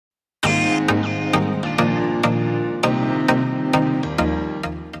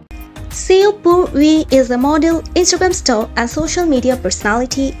Siew Pui is a model, Instagram star and social media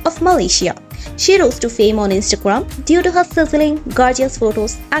personality of Malaysia. She rose to fame on Instagram due to her sizzling, gorgeous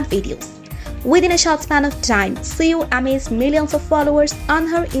photos and videos. Within a short span of time, Siew amazed millions of followers on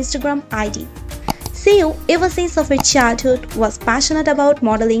her Instagram ID. Siew, ever since of her childhood, was passionate about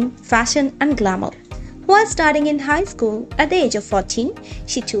modeling, fashion and glamour. While studying in high school at the age of 14,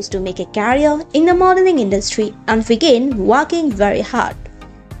 she chose to make a career in the modeling industry and began working very hard.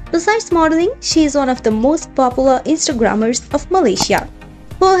 Besides modeling, she is one of the most popular Instagrammers of Malaysia,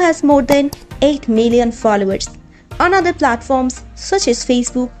 who has more than 8 million followers. On other platforms such as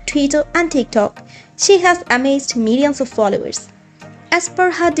Facebook, Twitter and TikTok, she has amazed millions of followers. As per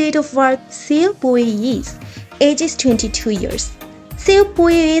her date of birth, Siew Pui's age is 22 years. Siew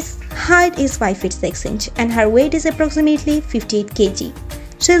Pui's height is 5 feet 6 inches and her weight is approximately 58 kg.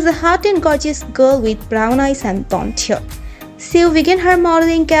 She is a hot and gorgeous girl with brown eyes and blonde hair. Siew began her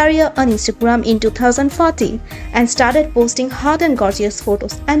modeling career on Instagram in 2014 and started posting hot and gorgeous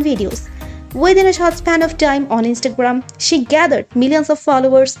photos and videos. Within a short span of time on Instagram, she gathered millions of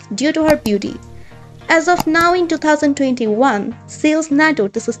followers due to her beauty. As of now in 2021, Siew's net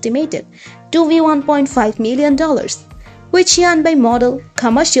worth is estimated to be $1.5 million, which she earned by model,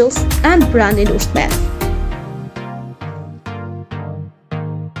 commercials and brand endorsements.